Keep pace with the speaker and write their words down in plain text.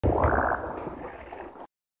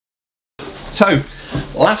So,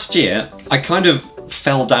 last year I kind of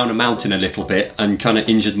fell down a mountain a little bit and kind of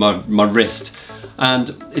injured my wrist. And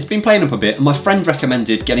it's been playing up a bit, and my friend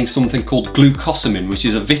recommended getting something called glucosamine, which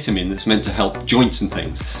is a vitamin that's meant to help joints and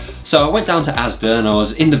things. So I went down to Asda and I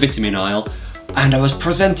was in the vitamin aisle, and I was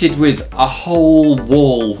presented with a whole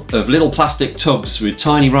wall of little plastic tubs with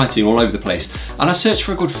tiny writing all over the place. And I searched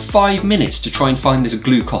for a good 5 minutes to try and find this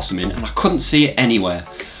glucosamine, and I couldn't see it anywhere.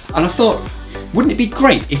 And I thought, wouldn't it be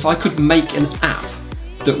great if I could make an app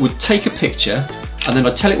that would take a picture, and then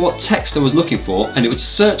I'd tell it what text I was looking for, and it would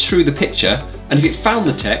search through the picture, and if it found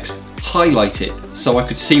the text, highlight it so I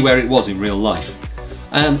could see where it was in real life.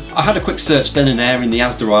 And I had a quick search then and there in the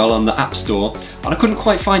Asda aisle on the App Store, and I couldn't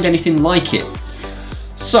quite find anything like it.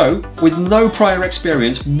 So, with no prior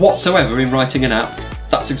experience whatsoever in writing an app,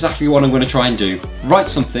 that's exactly what I'm going to try and do. Write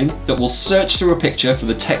something that will search through a picture for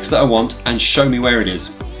the text that I want and show me where it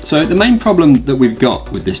is. So the main problem that we've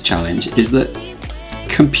got with this challenge is that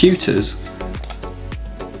computers,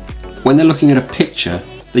 when they're looking at a picture,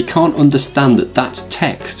 they can't understand that that's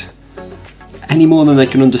text any more than they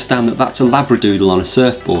can understand that that's a labradoodle on a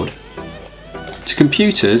surfboard. To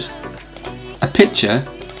computers, a picture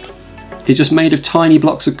is just made of tiny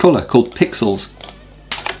blocks of colour called pixels.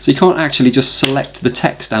 So you can't actually just select the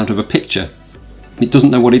text out of a picture. It doesn't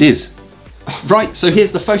know what it is. Right, so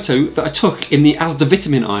here's the photo that I took in the Asda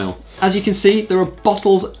vitamin aisle. As you can see, there are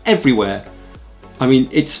bottles everywhere. I mean,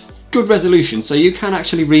 it's good resolution, so you can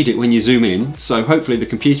actually read it when you zoom in, so hopefully the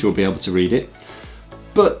computer will be able to read it.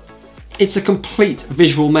 But it's a complete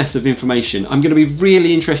visual mess of information. I'm going to be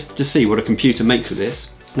really interested to see what a computer makes of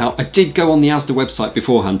this. Now, I did go on the Asda website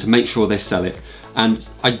beforehand to make sure they sell it, and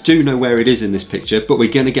I do know where it is in this picture, but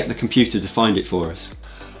we're going to get the computer to find it for us.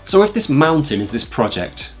 So if this mountain is this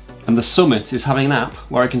project, and the summit is having an app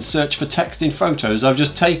where I can search for text in photos I've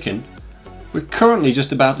just taken, we're currently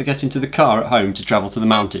just about to get into the car at home to travel to the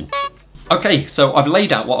mountain. Okay, so I've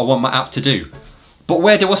laid out what I want my app to do, but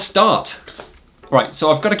where do I start? Right,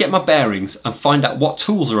 so I've got to get my bearings and find out what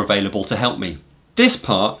tools are available to help me. This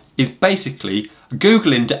part is basically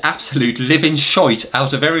Googling the absolute living shite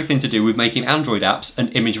out of everything to do with making Android apps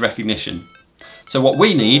and image recognition. So what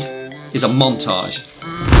we need is a montage.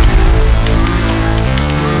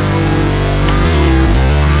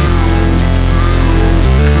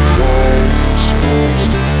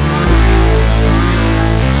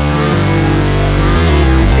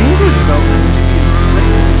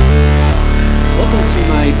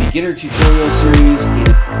 Beginner tutorial series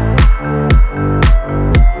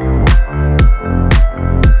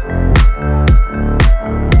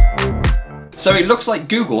So it looks like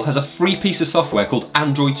Google has a free piece of software called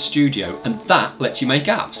Android Studio, and that lets you make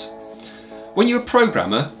apps. When you're a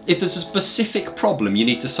programmer, if there's a specific problem you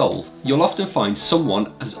need to solve, you'll often find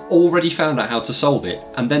someone has already found out how to solve it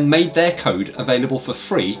and then made their code available for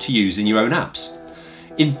free to use in your own apps.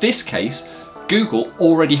 In this case, Google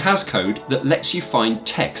already has code that lets you find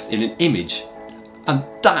text in an image. And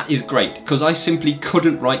that is great, because I simply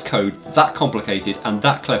couldn't write code that complicated and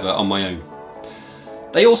that clever on my own.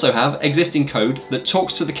 They also have existing code that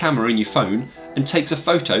talks to the camera in your phone and takes a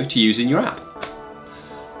photo to use in your app.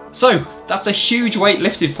 So that's a huge weight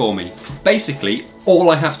lifted for me. Basically, all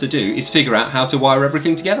I have to do is figure out how to wire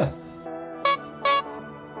everything together.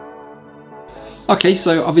 Okay,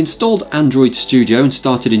 so I've installed Android Studio and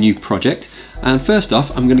started a new project. And first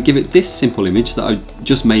off, I'm going to give it this simple image that I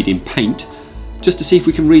just made in Paint, just to see if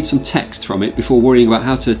we can read some text from it before worrying about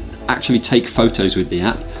how to actually take photos with the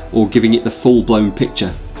app or giving it the full-blown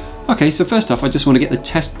picture. Okay, so first off, I just want to get the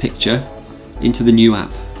test picture into the new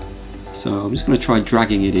app. So I'm just going to try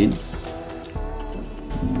dragging it in.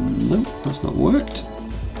 Nope, that's not worked.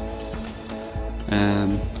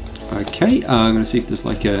 Okay, I'm going to see if there's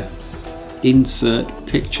like a insert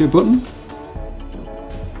picture button.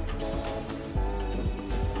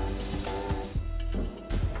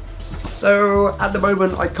 So at the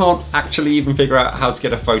moment I can't actually even figure out how to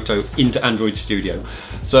get a photo into Android Studio.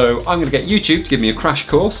 So I'm going to get YouTube to give me a crash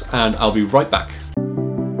course, and I'll be right back.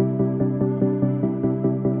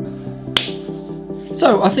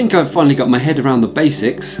 So I think I've finally got my head around the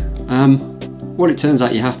basics. What it turns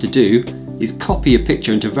out you have to do is copy a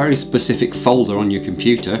picture into a very specific folder on your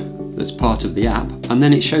computer that's part of the app, and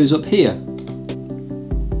then it shows up here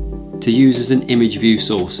to use as an image view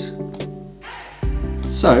source.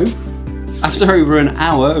 So, after over an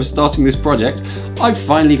hour of starting this project, I've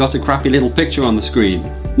finally got a crappy little picture on the screen.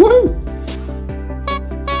 Woo!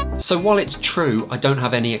 So while it's true I don't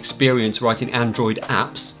have any experience writing Android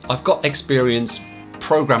apps, I've got experience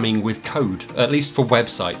programming with code, at least for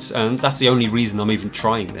websites, and that's the only reason I'm even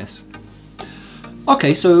trying this.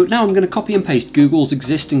 Okay, so now I'm going to copy and paste Google's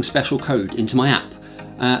existing special code into my app.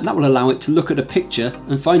 That will allow it to look at a picture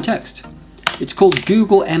and find text. It's called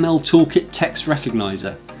Google ML Toolkit Text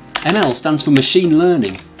Recognizer. ML stands for machine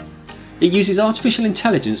learning. It uses artificial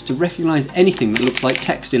intelligence to recognise anything that looks like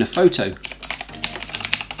text in a photo.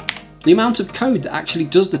 The amount of code that actually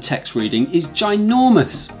does the text reading is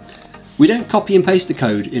ginormous. We don't copy and paste the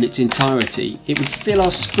code in its entirety. It would fill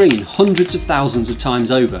our screen hundreds of thousands of times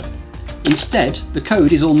over. Instead, the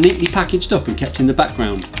code is all neatly packaged up and kept in the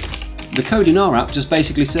background. The code in our app just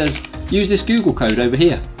basically says, use this Google code over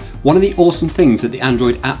here. One of the awesome things that the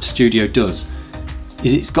Android App Studio does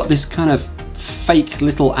is it's got this kind of fake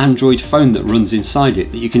little Android phone that runs inside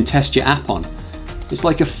it that you can test your app on. It's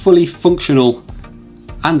like a fully functional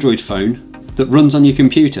Android phone that runs on your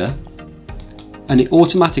computer, and it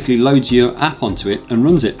automatically loads your app onto it and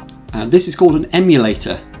runs it. This is called an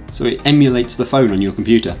emulator, so it emulates the phone on your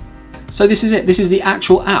computer. So this is it, this is the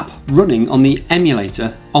actual app running on the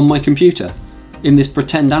emulator on my computer in this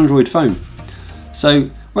pretend Android phone. So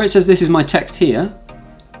where it says this is my text here,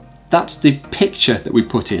 that's the picture that we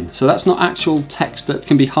put in. So that's not actual text that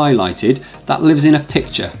can be highlighted, that lives in a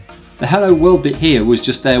picture. The hello world bit here was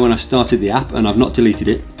just there when I started the app and I've not deleted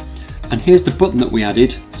it. And here's the button that we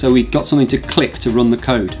added, so we got something to click to run the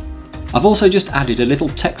code. I've also just added a little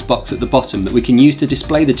text box at the bottom that we can use to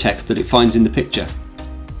display the text that it finds in the picture.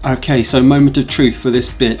 Okay, so moment of truth for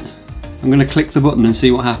this bit. I'm going to click the button and see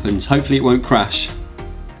what happens. Hopefully it won't crash.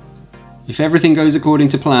 If everything goes according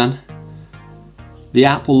to plan, the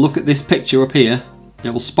app will look at this picture up here, it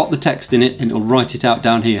will spot the text in it and it'll write it out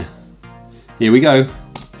down here. Here we go.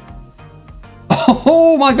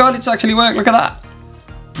 Oh my god, it's actually worked, look at that!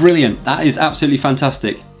 Brilliant, that is absolutely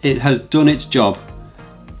fantastic. It has done its job.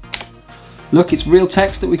 Look, it's real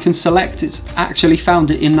text that we can select, it's actually found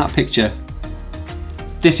it in that picture.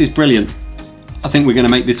 This is brilliant. I think we're going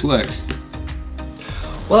to make this work.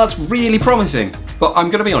 Well, that's really promising. But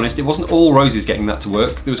I'm going to be honest, it wasn't all roses getting that to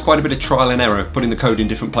work. There was quite a bit of trial and error putting the code in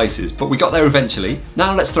different places, but we got there eventually.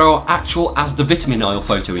 Now let's throw our actual Asda vitamin aisle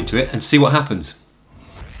photo into it and see what happens.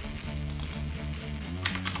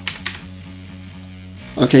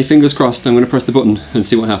 Okay, fingers crossed, I'm going to press the button and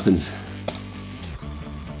see what happens.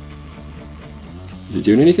 Is it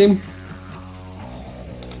doing anything?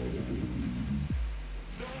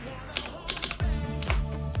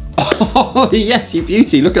 Oh yes, you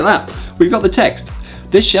beauty, look at that. We've got the text.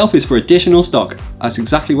 This shelf is for additional stock. That's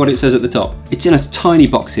exactly what it says at the top. It's in a tiny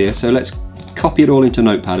box here, so let's copy it all into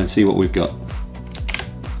Notepad and see what we've got.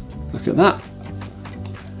 Look at that.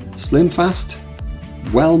 Slim Fast,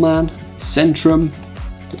 Wellman, Centrum.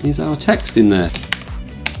 There's our text in there.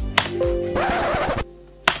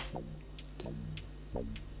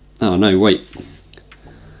 Oh no, wait.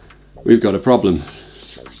 We've got a problem.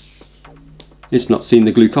 It's not seen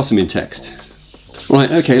the glucosamine text. Right,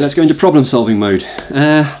 okay, let's go into problem solving mode.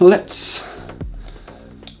 Let's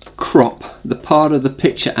crop the part of the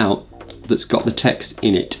picture out that's got the text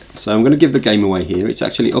in it. So I'm going to give the game away here. It's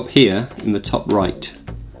actually up here in the top right.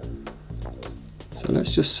 So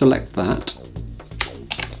let's just select that.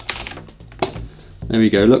 There we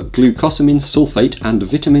go, look, glucosamine sulfate and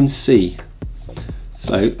vitamin C.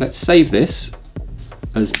 So let's save this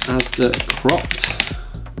as Asda cropped.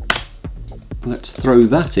 Let's throw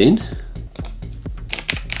that in,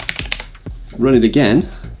 run it again,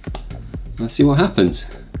 let's see what happens.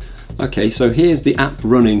 Okay, so here's the app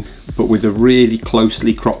running, but with a really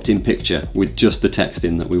closely cropped in picture with just the text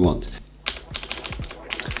in that we want.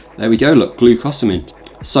 There we go, look, glucosamine.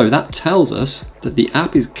 So that tells us that the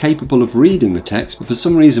app is capable of reading the text, but for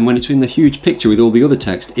some reason when it's in the huge picture with all the other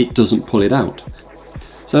text, it doesn't pull it out.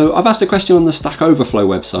 So I've asked a question on the Stack Overflow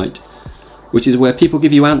website, which is where people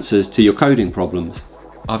give you answers to your coding problems.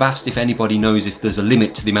 I've asked if anybody knows if there's a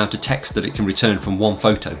limit to the amount of text that it can return from one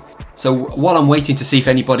photo. So while I'm waiting to see if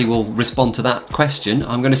anybody will respond to that question,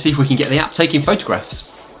 I'm going to see if we can get the app taking photographs.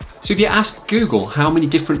 So if you ask Google how many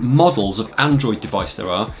different models of Android device there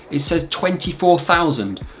are, it says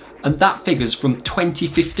 24,000. And that figure's from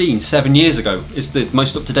 2015, 7 years ago. It's the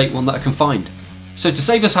most up-to-date one that I can find. So to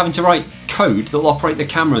save us having to write code that will operate the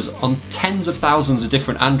cameras on tens of thousands of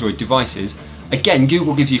different Android devices, again,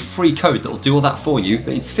 Google gives you free code that will do all that for you,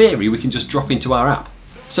 that in theory we can just drop into our app.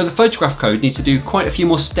 So the photograph code needs to do quite a few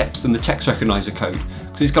more steps than the text recognizer code,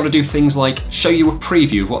 because it's got to do things like show you a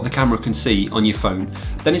preview of what the camera can see on your phone,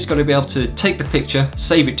 then it's got to be able to take the picture,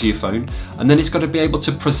 save it to your phone, and then it's got to be able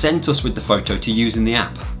to present us with the photo to use in the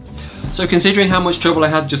app. So considering how much trouble I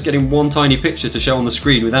had just getting one tiny picture to show on the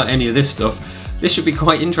screen without any of this stuff, this should be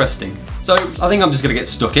quite interesting. So I think I'm just going to get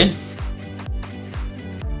stuck in.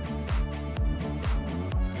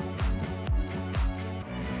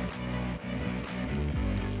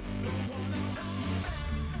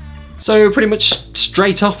 So pretty much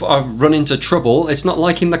straight off I've run into trouble. It's not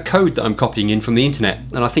liking the code that I'm copying in from the internet,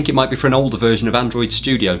 and I think it might be for an older version of Android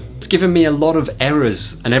Studio. It's given me a lot of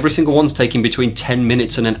errors, and every single one's taking between 10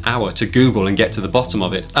 minutes and an hour to Google and get to the bottom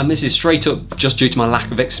of it. And this is straight up just due to my lack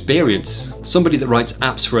of experience. Somebody that writes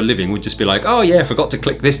apps for a living would just be like, oh yeah, I forgot to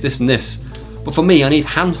click this, this and this. But for me, I need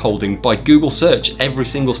hand-holding by Google search every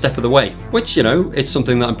single step of the way. Which, you know, it's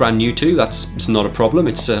something that I'm brand new to, it's not a problem.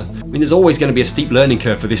 I mean, there's always going to be a steep learning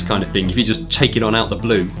curve for this kind of thing if you just take it on out the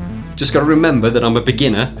blue. Just got to remember that I'm a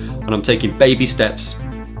beginner and I'm taking baby steps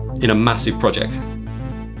in a massive project.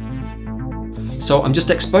 So I'm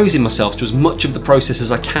just exposing myself to as much of the process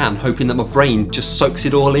as I can, hoping that my brain just soaks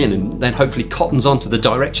it all in and then hopefully cottons on to the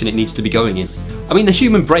direction it needs to be going in. I mean, the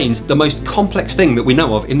human brain's the most complex thing that we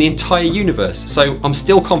know of in the entire universe, so I'm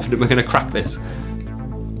still confident we're going to crack this.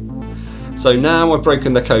 So now I've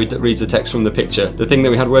broken the code that reads the text from the picture. The thing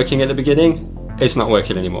that we had working at the beginning, it's not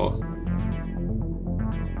working anymore.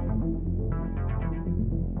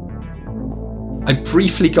 I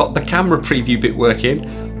briefly got the camera preview bit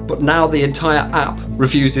working, but now the entire app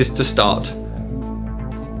refuses to start.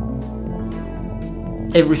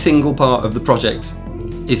 Every single part of the project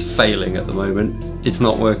is failing at the moment. It's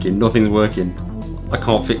not working, nothing's working. I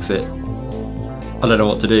can't fix it. I don't know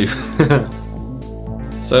what to do.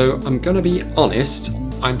 So I'm gonna be honest,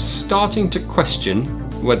 I'm starting to question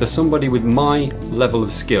whether somebody with my level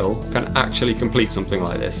of skill can actually complete something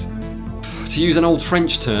like this. To use an old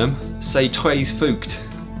French term, c'est très fouct.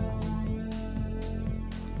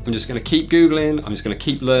 I'm just gonna keep Googling, I'm just gonna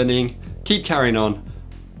keep learning, keep carrying on,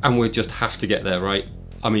 and we just have to get there, right?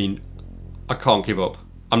 I mean, I can't give up.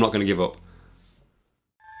 I'm not gonna give up.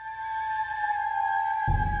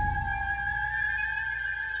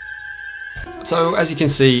 So as you can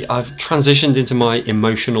see, I've transitioned into my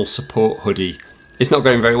emotional support hoodie. It's not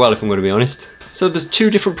going very well if I'm going to be honest. So there's two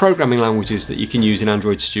different programming languages that you can use in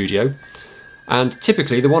Android Studio. And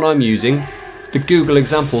typically the one I'm using, the Google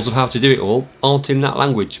examples of how to do it all aren't in that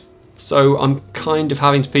language. So I'm kind of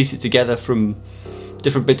having to piece it together from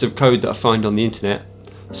different bits of code that I find on the internet.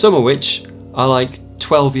 Some of which are like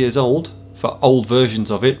 12 years old for old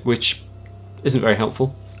versions of it, which isn't very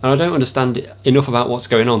helpful. And I don't understand enough about what's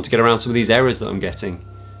going on to get around some of these errors that I'm getting.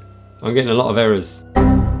 I'm getting a lot of errors.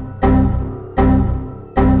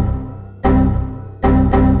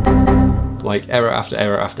 Like error after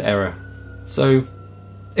error after error. So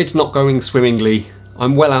it's not going swimmingly.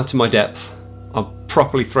 I'm well out of my depth. I've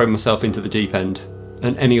properly thrown myself into the deep end,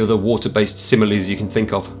 and any other water-based similes you can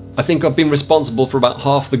think of. I think I've been responsible for about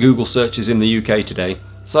half the Google searches in the UK today.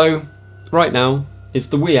 So right now, it's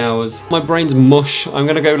the wee hours. My brain's mush. I'm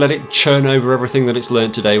gonna go let it churn over everything that it's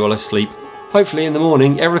learnt today while I sleep. Hopefully in the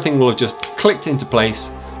morning, everything will have just clicked into place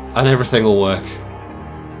and everything will work.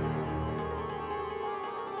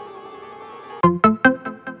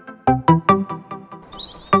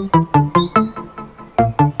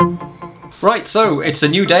 Right, so it's a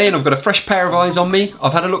new day and I've got a fresh pair of eyes on me.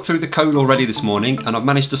 I've had a look through the code already this morning and I've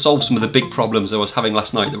managed to solve some of the big problems I was having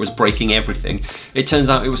last night that was breaking everything. It turns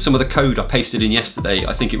out it was some of the code I pasted in yesterday.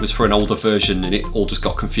 I think it was for an older version and it all just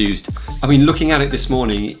got confused. I mean, looking at it this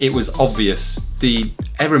morning, it was obvious. The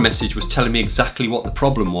error message was telling me exactly what the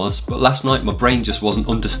problem was, but last night my brain just wasn't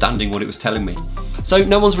understanding what it was telling me. So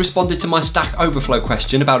no one's responded to my Stack Overflow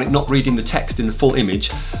question about it not reading the text in the full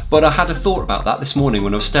image, but I had a thought about that this morning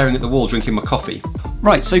when I was staring at the wall drinking my coffee.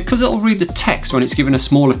 Right, so because it'll read the text when it's given a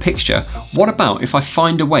smaller picture, what about if I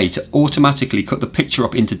find a way to automatically cut the picture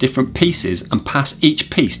up into different pieces and pass each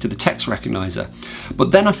piece to the text recognizer?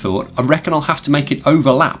 But then I thought, I reckon I'll have to make it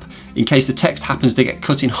overlap in case the text happens to get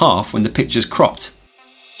cut in half when the picture's cropped.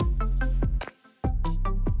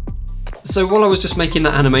 So while I was just making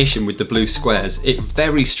that animation with the blue squares, it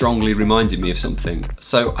very strongly reminded me of something.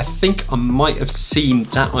 So I think I might have seen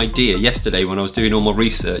that idea yesterday when I was doing all my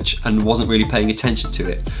research and wasn't really paying attention to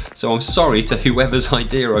it. So I'm sorry to whoever's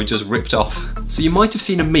idea I just ripped off. So you might have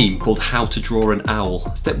seen a meme called How to Draw an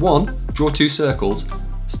Owl. Step 1, draw 2 circles.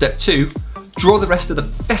 Step 2, draw the rest of the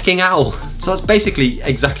fecking owl. So that's basically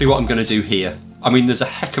exactly what I'm gonna do here. I mean, there's a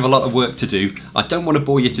heck of a lot of work to do. I don't want to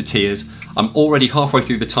bore you to tears. I'm already halfway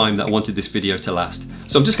through the time that I wanted this video to last.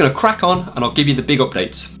 So I'm just going to crack on and I'll give you the big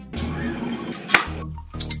updates.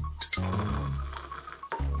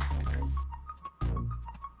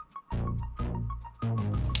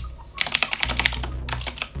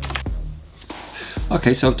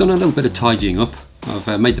 Okay, so I've done a little bit of tidying up.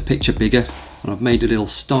 I've made the picture bigger and I've made a little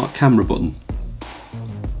start camera button.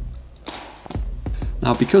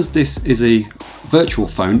 Now, because this is a virtual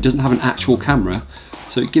phone, it doesn't have an actual camera,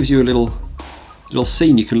 so it gives you a little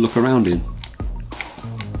scene you can look around in.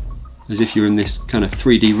 as if you're in this kind of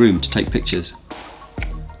 3D room to take pictures.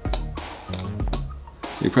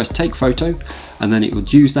 So you press take photo, and then it will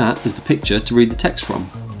use that as the picture to read the text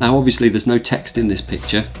from. Now obviously there's no text in this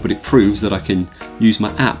picture, but it proves that I can use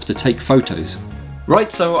my app to take photos.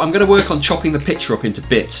 Right, so I'm going to work on chopping the picture up into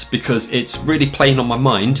bits because it's really playing on my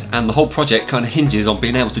mind, and the whole project kind of hinges on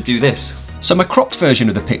being able to do this. So my cropped version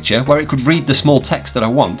of the picture, where it could read the small text that I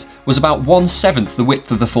want, was about 1/7 the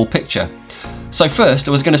width of the full picture. So first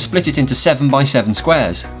I was going to split it into 7 by 7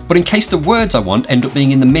 squares, but in case the words I want end up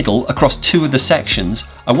being in the middle across 2 of the sections,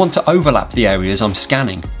 I want to overlap the areas I'm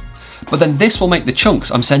scanning. But then this will make the chunks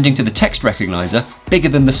I'm sending to the text recognizer bigger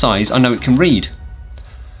than the size I know it can read.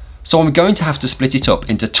 So I'm going to have to split it up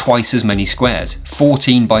into twice as many squares,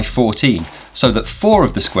 14 by 14, so that 4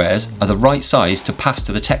 of the squares are the right size to pass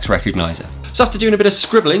to the text recognizer. So after doing a bit of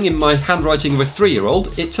scribbling in my handwriting of a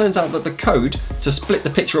 3-year-old, it turns out that the code to split the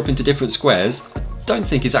picture up into different squares I don't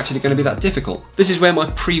think is actually going to be that difficult. This is where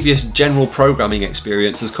my previous general programming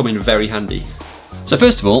experience has come in very handy. So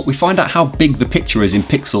first of all, we find out how big the picture is in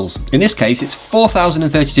pixels. In this case, it's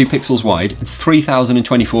 4032 pixels wide and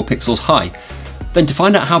 3024 pixels high. Then to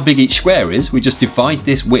find out how big each square is, we just divide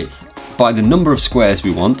this width by the number of squares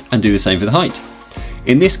we want and do the same for the height.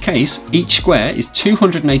 In this case, each square is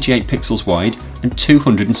 288 pixels wide and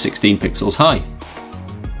 216 pixels high.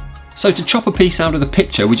 So to chop a piece out of the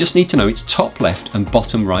picture, we just need to know its top left and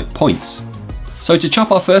bottom right points. So to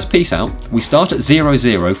chop our first piece out, we start at 0,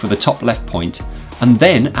 0 for the top left point, and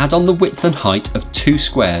then add on the width and height of 2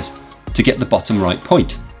 squares to get the bottom right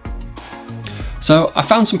point. So I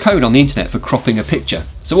found some code on the internet for cropping a picture.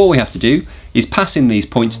 So all we have to do is pass in these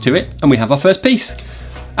points to it, and we have our first piece.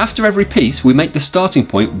 After every piece, we make the starting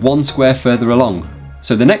point 1 square further along.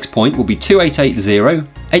 So the next point will be 2880,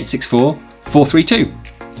 864, 432.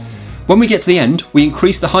 When we get to the end, we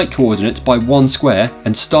increase the height coordinates by 1 square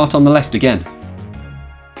and start on the left again.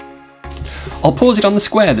 I'll pause it on the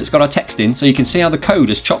square that's got our text in so you can see how the code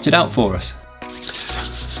has chopped it out for us.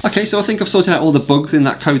 Okay, so I think I've sorted out all the bugs in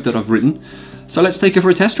that code that I've written. So let's take it for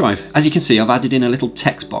a test drive. As you can see, I've added in a little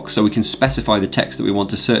text box so we can specify the text that we want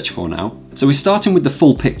to search for now. So we're starting with the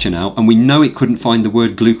full picture now, and we know it couldn't find the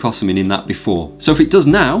word glucosamine in that before. So if it does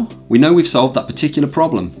now, we know we've solved that particular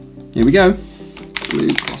problem. Here we go.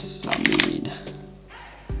 Glucosamine.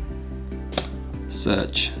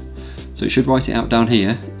 Search. So it should write it out down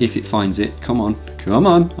here if it finds it. Come on, come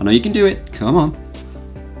on. I know you can do it. Come on.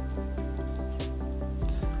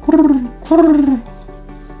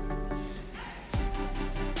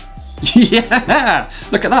 Yeah!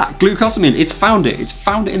 Look at that, glucosamine. It's found it. It's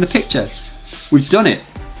found it in the picture. We've done it.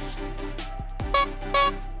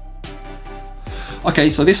 Okay,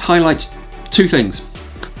 so this highlights 2 things.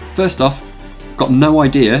 First off, got no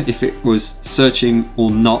idea if it was searching or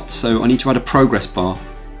not, so I need to add a progress bar.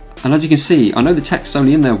 And as you can see, I know the text's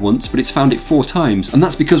only in there once, but it's found it 4 times, and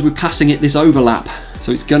that's because we're passing it this overlap,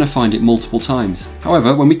 so it's gonna find it multiple times.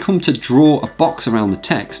 However, when we come to draw a box around the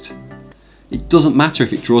text, it doesn't matter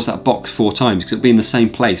if it draws that box 4 times because it'll be in the same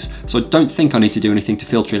place, so I don't think I need to do anything to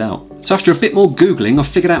filter it out. So after a bit more Googling, I've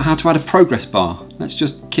figured out how to add a progress bar. Let's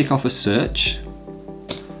just kick off a search.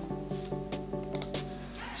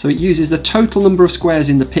 So it uses the total number of squares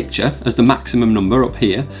in the picture as the maximum number up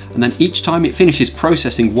here, and then each time it finishes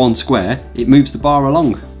processing 1 square, it moves the bar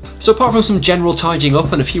along. So apart from some general tidying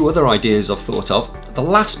up and a few other ideas I've thought of, the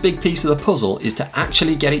last big piece of the puzzle is to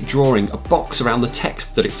actually get it drawing a box around the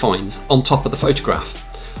text that it finds on top of the photograph.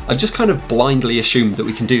 I've just kind of blindly assumed that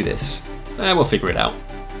we can do this. We'll figure it out.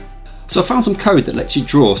 So I found some code that lets you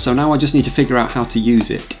draw, so now I just need to figure out how to use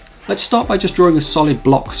it. Let's start by just drawing a solid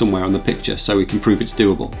block somewhere on the picture so we can prove it's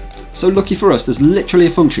doable. So lucky for us, there's literally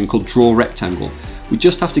a function called draw rectangle. We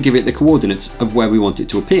just have to give it the coordinates of where we want it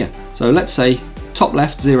to appear. So let's say top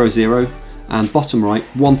left 0, 0 and bottom right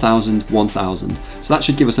 1000, 1000. So that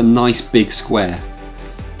should give us a nice big square.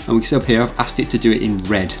 And we can see up here I've asked it to do it in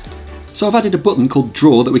red. So I've added a button called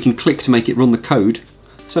draw that we can click to make it run the code.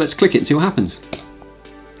 So let's click it and see what happens.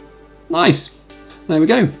 Nice, there we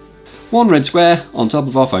go. 1 red square on top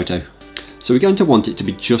of our photo. So we're going to want it to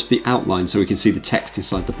be just the outline so we can see the text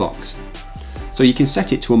inside the box. So you can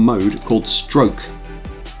set it to a mode called stroke,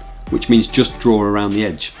 which means just draw around the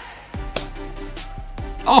edge.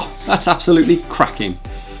 Oh, that's absolutely cracking.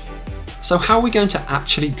 So how are we going to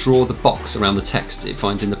actually draw the box around the text it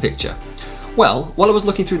finds in the picture? Well, while I was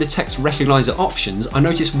looking through the text recognizer options, I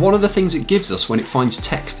noticed one of the things it gives us when it finds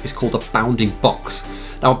text is called a bounding box.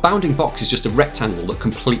 Now a bounding box is just a rectangle that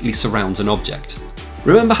completely surrounds an object.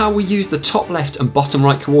 Remember how we use the top left and bottom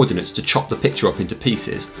right coordinates to chop the picture up into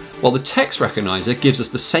pieces? Well, the text recognizer gives us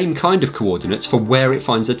the same kind of coordinates for where it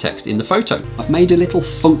finds the text in the photo. I've made a little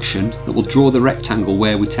function that will draw the rectangle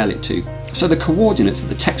where we tell it to. So the coordinates that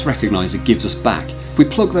the text recognizer gives us back, if we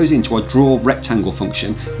plug those into our draw rectangle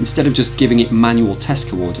function, instead of just giving it manual test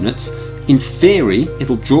coordinates, in theory,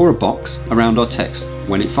 it'll draw a box around our text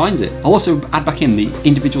when it finds it. I'll also add back in the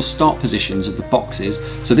individual start positions of the boxes,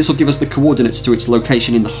 so this will give us the coordinates to its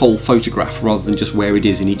location in the whole photograph rather than just where it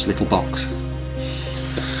is in each little box.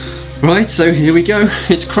 Right, so here we go.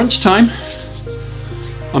 It's crunch time.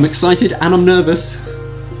 I'm excited and I'm nervous.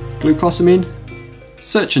 Glucosamine in,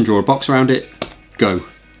 search and draw a box around it, go.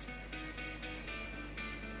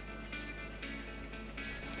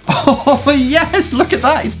 Oh yes, look at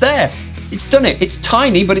that, it's there. It's done it, it's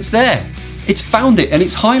tiny but it's there. It's found it and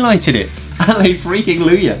it's highlighted it. Alley freaking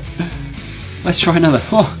Luya. Let's try another.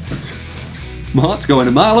 Oh, my heart's going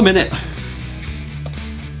a mile a minute.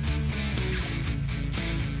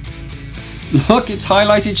 Look, it's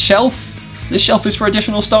highlighted shelf. This shelf is for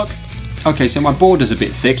additional stock. Okay, so my border's a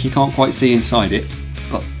bit thick, you can't quite see inside it.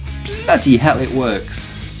 But bloody hell it works.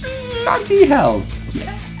 Bloody hell.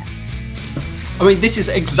 Yeah. I mean, this is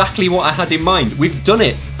exactly what I had in mind. We've done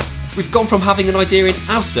it. We've gone from having an idea in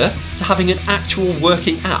Asda to having an actual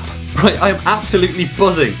working app. Right, I am absolutely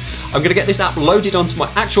buzzing. I'm going to get this app loaded onto my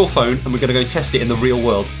actual phone and we're going to go test it in the real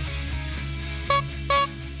world.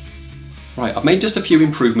 Right, I've made just a few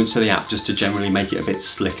improvements to the app just to generally make it a bit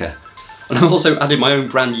slicker. And I've also added my own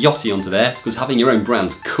brand Yachty onto there because having your own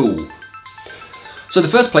brand's cool. So the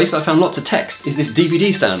first place I found lots of text is this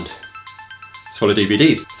DVD stand. It's full of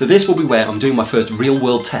DVDs. So this will be where I'm doing my first real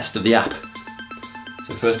world test of the app.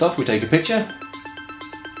 So first off, we take a picture.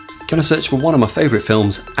 Gonna search for one of my favourite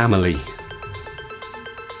films, Amelie.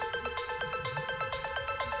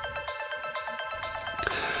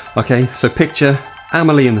 Okay, so picture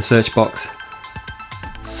Amelie in the search box.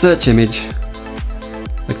 Search image.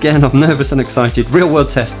 Again, I'm nervous and excited. Real world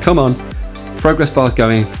test, come on. Progress bar's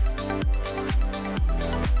going.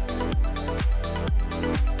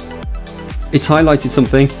 It's highlighted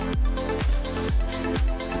something.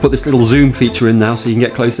 Put this little zoom feature in now so you can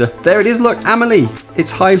get closer. There it is, look, Amelie.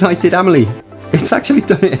 It's highlighted Amelie. It's actually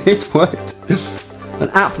done it, it worked. An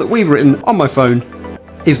app that we've written on my phone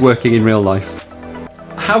is working in real life.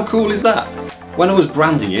 How cool is that? When I was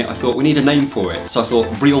branding it, I thought we need a name for it. So I thought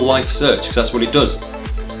real life search, because that's what it does.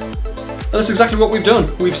 And that's exactly what we've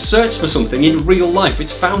done. We've searched for something in real life.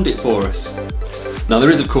 It's found it for us. Now there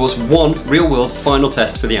is, of course, one real world final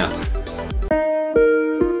test for the app.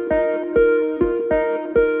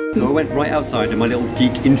 So I went right outside in my little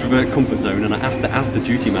geek introvert comfort zone and I asked the Asda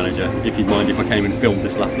duty manager if he'd mind if I came and filmed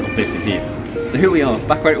this last little bit in here. So here we are,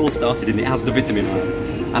 back where it all started in the Asda vitamin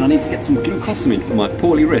aisle. And I need to get some glucosamine for my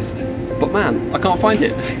poorly wrist. But man, I can't find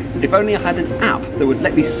it. If only I had an app that would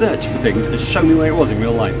let me search for things and show me where it was in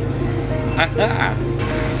real life.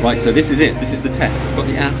 Right, so this is it. This is the test. I've got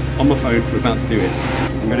the app on my phone. We're about to do it.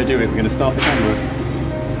 So I'm going to do it. We're going to start the camera.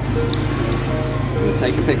 I'm going to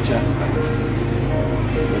take a picture.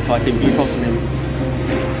 I'm going to type in glucosamine.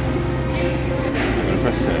 I'm going to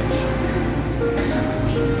press search.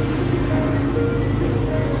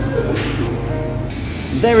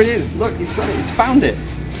 There it is. Look, it's got it. It's found it.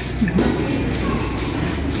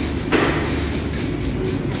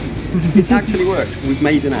 It's actually worked. We've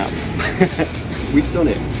made an app. We've done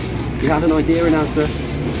it. We had an idea in Asda,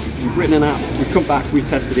 we've written an app, we've come back, we've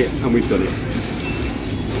tested it, and we've done it.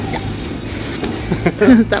 Yes.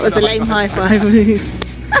 That was a lame high five.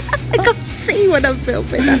 I can't see when I'm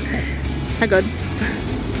filming that. Hang on.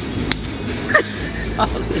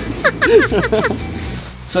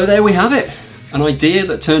 So there we have it. An idea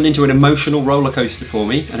that turned into an emotional roller coaster for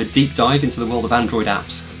me and a deep dive into the world of Android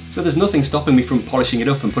apps. So there's nothing stopping me from polishing it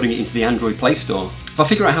up and putting it into the Android Play Store. If I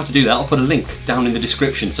figure out how to do that, I'll put a link down in the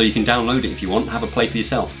description so you can download it if you want and have a play for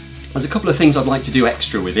yourself. There's a couple of things I'd like to do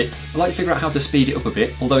extra with it. I'd like to figure out how to speed it up a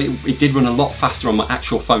bit, although it did run a lot faster on my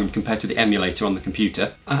actual phone compared to the emulator on the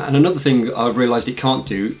computer. And another thing I've realised it can't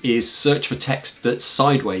do is search for text that's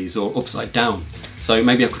sideways or upside down. So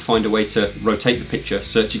maybe I could find a way to rotate the picture,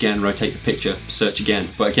 search again, rotate the picture, search again.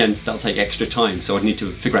 But again, that'll take extra time, so I'd need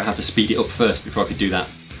to figure out how to speed it up first before I could do that.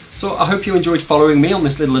 So I hope you enjoyed following me on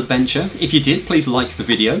this little adventure. If you did, please like the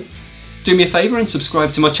video. Do me a favour and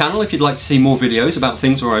subscribe to my channel if you'd like to see more videos about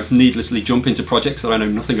things where I needlessly jump into projects that I know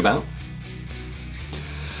nothing about.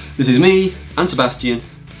 This is me and Sebastian,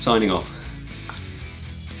 signing off.